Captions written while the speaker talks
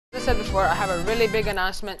said before, I have a really big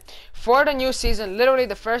announcement for the new season. Literally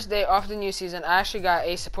the first day of the new season, I actually got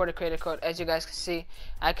a supporter creator code. As you guys can see,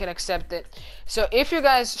 I can accept it. So if you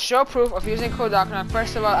guys show proof of using code Darknot,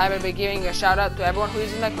 first of all, I will be giving a shout out to everyone who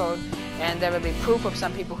uses my code, and there will be proof of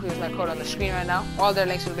some people who use my code on the screen right now. All their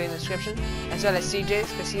links will be in the description, as well as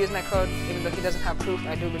CJ's, because he used my code. Even though he doesn't have proof,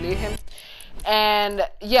 I do believe him. And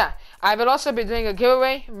yeah, I will also be doing a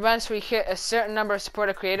giveaway. Once we hit a certain number of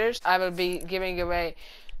supporter creators, I will be giving away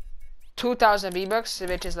 2,000 V-Bucks,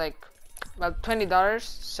 which is like about $20.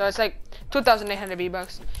 So it's like 2,800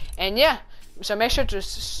 V-Bucks. And yeah, so make sure to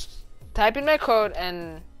type in my code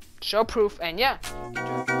and show proof, and yeah.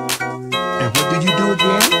 And what do you do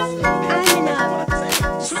again?